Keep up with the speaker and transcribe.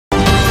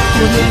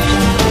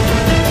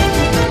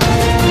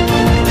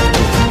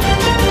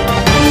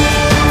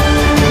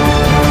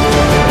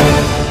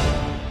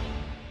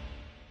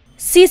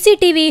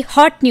CCTV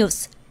hot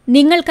news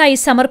നിങ്ങൾക്കായി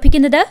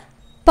സമർപ്പിക്കുന്നത്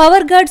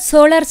Powerguard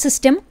solar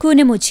system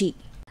Koonamuchi.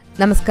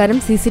 നമസ്കാരം.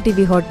 CCTV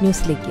ഹോട്ട്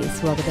ന്യൂസിലേക്ക്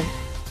സ്വാഗതം.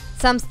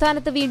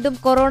 സംസ്ഥാനത്ത് വീണ്ടും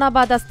കൊറോണ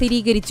ബാധ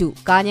സ്ഥിരീകരിച്ചു.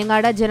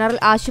 കാഞ്ഞങ്ങാട് ജനറൽ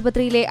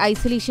ആശുപത്രിയിലെ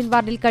ഐസൊലേഷൻ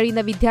വാർഡിൽ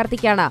കഴിയുന്ന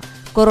വിദ്യാർത്ഥിക്കാണ്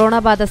കൊറോണ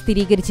ബാധ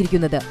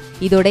സ്ഥിരീകരിച്ചിരിക്കുന്നത്.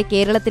 ഇതോടെ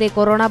കേരളത്തിലെ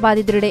കൊറോണ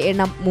ബാധിതരുടെ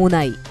എണ്ണം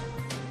 3ആയി.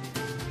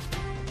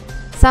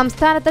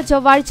 സംസ്ഥാനത്ത്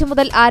ചൊവ്വാഴ്ച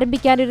മുതൽ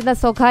ആരംഭിക്കാനിരുന്ന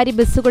സ്വകാര്യ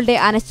ബസ്സുകളുടെ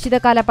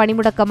അനിശ്ചിതകാല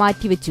പണിമുടക്ക്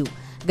മാറ്റിവെച്ചു.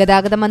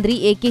 ഗതാഗത മന്ത്രി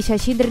AK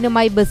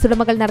ശശീന്ദ്രനുമായി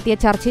ബസ്സുടമകൾ നടത്തിയ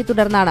ചർച്ചയെ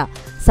തുടർന്നാണ്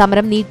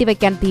സമരം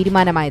നീട്ടിവെക്കാൻ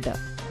തീരുമാനമായത്.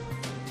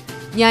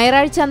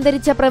 ഞായറാഴ്ച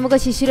അന്തരിച്ച പ്രമുഖ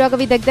ശിശുരോഗ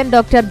വിദഗ്ധൻ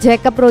ഡോക്ടർ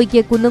ജേക്കബ്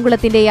റോയ്ക്ക്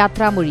കുന്നംകുളത്തിന്റെ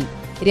യാത്രാമൊഴി.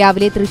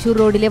 രാവിലെ തൃശൂർ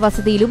റോഡിലെ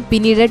വസതിയിലും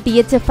പിന്നീട്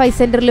THFI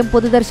സെന്ററിലും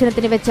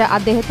പൊതുദർശനത്തിന് വെച്ച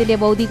അദ്ദേഹത്തിന്റെ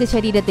ഭൗതിക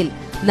ശരീരത്തിൽ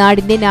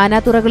നാടിന്റെ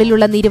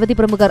നാനാതുറകളിലുള്ള നിരവധി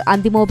പ്രമുഖർ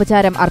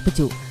അന്തിമോപചാരം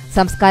അർപ്പിച്ചു.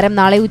 സംസ്കാരം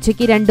നാളെ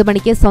ഉച്ചയ്ക്ക് 2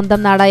 മണിക്ക് സ്വന്തം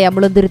നാടായ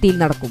മുളന്തുരുത്തിയിൽ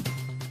നടക്കും.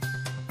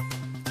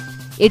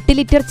 8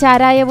 ലിറ്റർ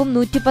ചാരായവും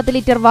 110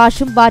 ലിറ്റർ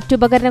വാഷും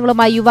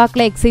ബാറ്റുപകരണങ്ങളുമായി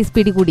യുവാക്കളെ എക്സൈസ്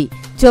പിടികൂടി.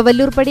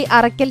 ചൊവ്വല്ലൂർപ്പടി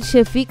അറക്കൽ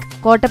ഷെഫീഖ്,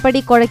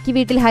 കോട്ടപ്പടി കൊഴക്കി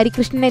വീട്ടിൽ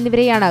ഹരികൃഷ്ണൻ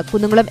എന്നിവരെയാണ്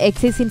കുന്നംകുളം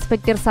എക്സൈസ്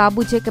ഇൻസ്പെക്ടർ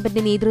സാബു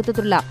ജേക്കബിന്റെ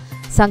നേതൃത്വത്തിലുള്ള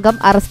സംഘം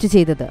അറസ്റ്റ്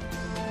ചെയ്തത്.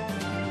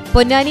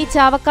 പൊന്നാനി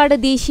ചാവക്കാട്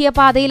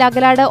ദേശീയപാതയിൽ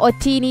അകലാട്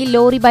ഒറ്റയിനിയിൽ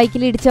ലോറി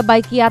ബൈക്കിലിടിച്ച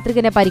ബൈക്ക്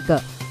യാത്രികന് പരിക്ക്.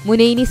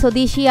 മുനയിനി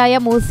സ്വദേശിയായ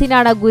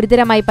മോസിനാണ്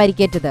ഗുരുതരമായി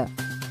പരിക്കേറ്റത്.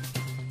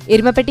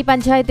 എരുമപ്പെട്ടി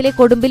പഞ്ചായത്തിലെ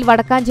കൊടുമ്പിൽ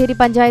വടക്കാഞ്ചേരി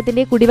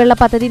പഞ്ചായത്തിന്റെ കുടിവെള്ള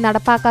പദ്ധതി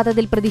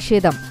നടപ്പാക്കാത്തതിൽ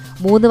പ്രതിഷേധം.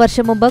 3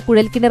 വർഷം മുമ്പ്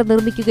കുഴൽക്കിണർ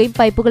നിർമ്മിക്കുകയും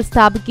പൈപ്പുകൾ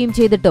സ്ഥാപിക്കുകയും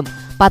ചെയ്തിട്ടും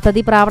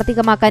പദ്ധതി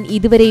പ്രാവർത്തികമാക്കാൻ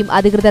ഇതുവരെയും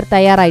അധികൃതർ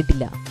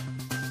തയ്യാറായിട്ടില്ല.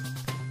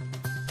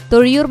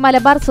 തൊഴിയൂർ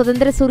മലബാർ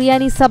സ്വതന്ത്ര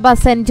സുറിയാനി സഭ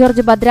സെന്റ്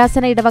ജോർജ്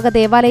ഭദ്രാസന ഇടവക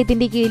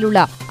ദേവാലയത്തിന്റെ കീഴിലുള്ള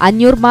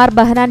അഞ്ഞൂർ മാർ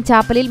ബഹനാൻ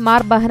ചാപ്പലിൽ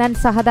മാർ ബഹനാൻ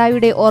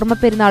സഹദായുടെ ഓർമ്മ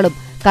പെരുന്നാളും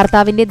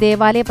കർത്താവിന്റെ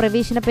ദേവാലയ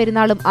പ്രവേശന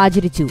പെരുന്നാളും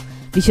ആചരിച്ചു.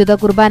 വിശുദ്ധ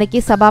കുർബാനയ്ക്ക്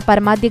സഭാ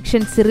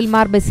പരമാധ്യക്ഷൻ സിറിൽ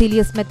മാർ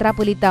ബസീലിയസ്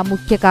മെത്രാപ്പൊലീത്ത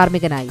മുഖ്യ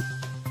കാർമ്മികനായി.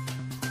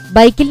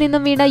 ബൈക്കിൽ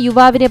നിന്നും വീണ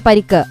യുവാവിന്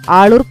പരിക്ക്.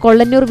 ആളൂർ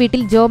കൊള്ളന്നൂർ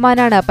വീട്ടിൽ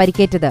ജോമാനാണ്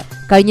പരിക്കേറ്റത്.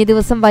 കഴിഞ്ഞ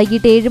ദിവസം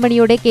വൈകിട്ട് 7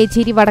 മണിയോടെ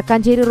കേച്ചേരി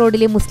വടക്കാഞ്ചേരി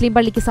റോഡിലെ മുസ്ലിം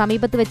പള്ളിക്ക്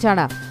സമീപത്ത്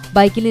വെച്ചാണ്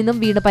ബൈക്കിൽ നിന്നും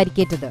വീണ്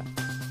പരിക്കേറ്റത്.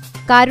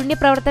 കാരുണ്യ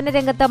പ്രവർത്തന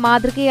രംഗത്ത്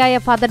മാതൃകയായ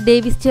father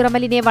Davis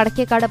ചിറമലിനെ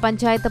Vadakkekad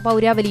panchayat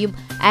പൗരാവലിയും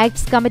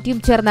acts കമ്മിറ്റിയും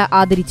ചേർന്ന്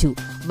ആദരിച്ചു.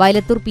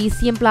 വയലത്തൂർ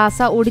PCM പ്ലാസ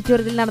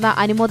ഓഡിറ്റോറിയത്തിൽ നടന്ന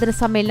അനുമോദന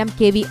സമ്മേളനം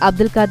KV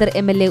അബ്ദുൽ ഖാദർ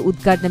MLA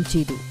ഉദ്ഘാടനം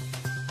ചെയ്തു.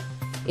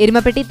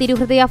 എരുമപ്പെട്ടി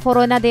തിരുഹൃദയ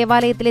ഫൊറോന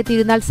ദേവാലയത്തിലെ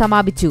തിരുനാൾ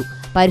സമാപിച്ചു.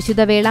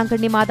 പരിശുദ്ധ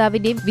വേളാങ്കണ്ണി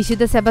മാതാവിന്റെയും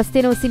വിശുദ്ധ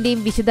സെബസ്ത്യാനോസിന്റെയും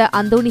വിശുദ്ധ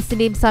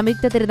അന്തോണീസിന്റെയും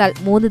സംയുക്ത തിരുനാൾ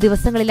 3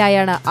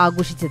 ദിവസങ്ങളിലായാണ്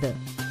ആഘോഷിച്ചത്.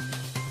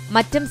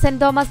 മറ്റം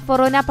സെന്റ് തോമസ്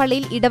ഫൊറോന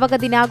പള്ളിയിൽ ഇടവക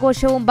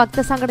ദിനാഘോഷവും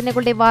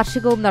ഭക്തസംഘടനകളുടെ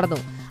വാർഷികവും നടന്നു.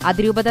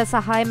 അതിരൂപത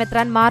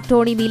സഹായമെത്രാൻ മാർ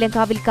ടോണി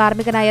നീലങ്കാവിൽ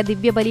കാർമ്മികനായ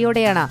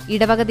ദിവ്യബലിയോടെയാണ്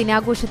ഇടവക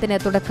ദിനാഘോഷത്തിന്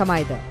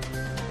തുടക്കമായത്.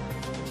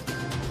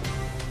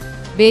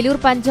 വേലൂർ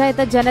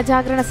പഞ്ചായത്ത്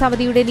ജനജാഗരണ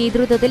സമിതിയുടെ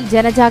നേതൃത്വത്തിൽ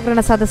ജനജാഗരണ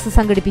സദസ്സ്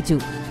സംഘടിപ്പിച്ചു.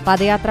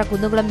 പദയാത്ര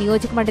കുന്നംകുളം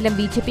നിയോജക മണ്ഡലം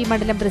BJP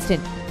മണ്ഡലം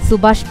പ്രസിഡന്റ്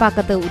സുഭാഷ്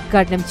പാക്കത്ത്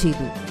ഉദ്ഘാടനം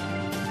ചെയ്തു.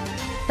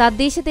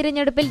 തദ്ദേശ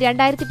തിരഞ്ഞെടുപ്പിൽ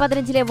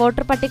 2015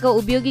 വോട്ടർ പട്ടിക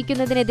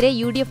ഉപയോഗിക്കുന്നതിനെതിരെ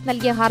UDF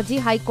നൽകിയ ഹർജി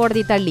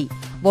ഹൈക്കോടതി തള്ളി.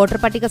 വോട്ടർ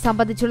പട്ടിക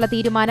സംബന്ധിച്ചുള്ള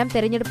തീരുമാനം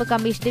തെരഞ്ഞെടുപ്പ്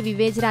കമ്മീഷന്റെ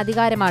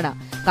വിവേചനാധികാരമാണ്.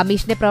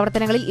 കമ്മീഷന്റെ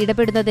പ്രവർത്തനങ്ങളിൽ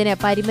ഇടപെടുന്നതിന്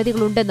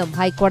പരിമിതികളുണ്ടെന്നും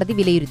ഹൈക്കോടതി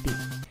വിലയിരുത്തി.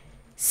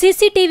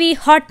 CCTV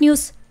ഹോട്ട്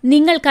ന്യൂസ്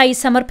നിങ്ങൾക്കായി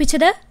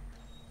സമർപ്പിച്ചത്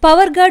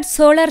പവർഗാർഡ്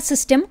സോളാർ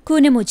സിസ്റ്റം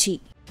കൂനമുച്ചി.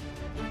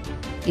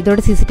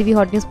 ഇതോടെ CCTV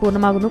ഹോട്ട് ന്യൂസ്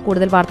പൂർണ്ണമാകുന്നു.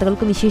 കൂടുതൽ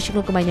വാർത്തകൾക്കും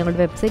വിശേഷങ്ങൾക്കുമായി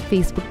ഞങ്ങളുടെ website,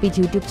 Facebook page,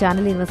 YouTube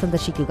channel എന്നിവ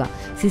സന്ദർശിക്കുക.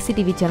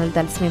 CCTV ചാനൽ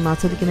തത്സമയം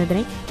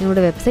ആസ്വദിക്കുന്നതിനായി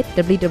ഞങ്ങളുടെ വെബ്സൈറ്റ്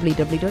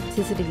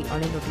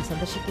www.cctv.online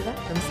സന്ദർശിക്കുക.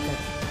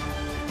 നമസ്കാരം.